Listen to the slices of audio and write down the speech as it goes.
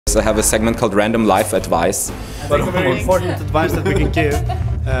So I have a segment called Random Life Advice. But a very important advice that we can give,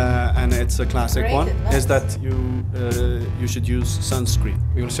 and it's a classic one, is that you should use sunscreen.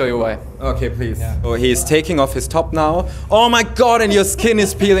 We will show you why. Okay, please. Yeah. Oh, he is taking off his top now. Oh my god, and your skin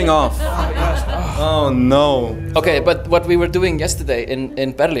is peeling off. Oh no. Okay, but what we were doing yesterday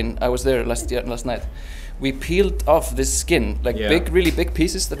in Berlin, I was there last night. We peeled off this skin, like really big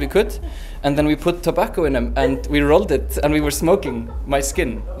pieces that we could, and then we put tobacco in them, and we rolled it, and we were smoking my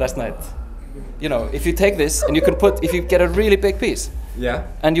skin last night. You know, if you take this and if you get a really big piece,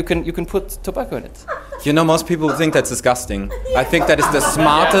 and you can put tobacco in it. You know, most people think that's disgusting. I think that is the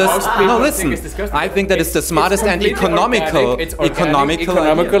smartest. No, listen. I think that is the smartest and economical. It's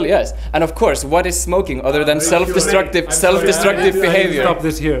economical, yes. And of course, what is smoking other than self-destructive behavior? Stop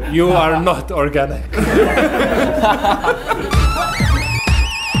this here. You are not organic.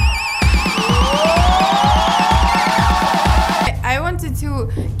 I wanted to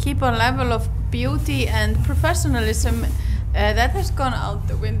keep a level of beauty and professionalism. That has gone out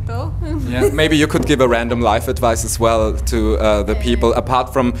the window. Yeah, maybe you could give a random life advice as well to the people,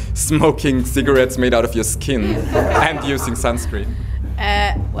 apart from smoking cigarettes made out of your skin and using sunscreen.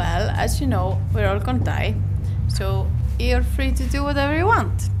 Well, as you know, we're all gonna die, so you're free to do whatever you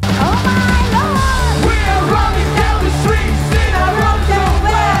want. Oh my Lord! We're running down the streets in our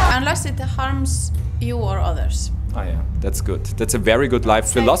underwear! Unless it harms you or others. Oh yeah, that's good. That's a very good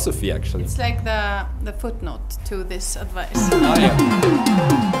life philosophy, actually. It's like the footnote to this advice. Oh yeah.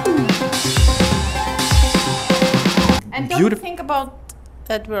 And don't think about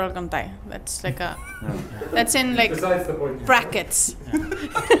that we're all gonna die. That's like that's in like brackets.